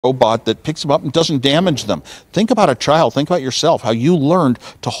robot that picks them up and doesn't damage them. Think about a child. Think about yourself, how you learned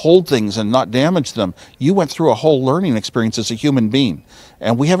to hold things and not damage them. You went through a whole learning experience as a human being.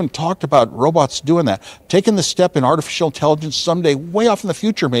 And we haven't talked about robots doing that. Taking the step in artificial intelligence someday, way off in the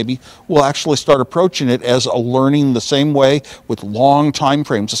future maybe, we'll actually start approaching it as a learning the same way with long time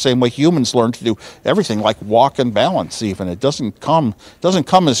frames, the same way humans learn to do everything, like walk and balance even. It doesn't come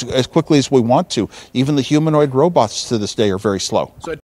as quickly as we want to. Even the humanoid robots to this day are very slow.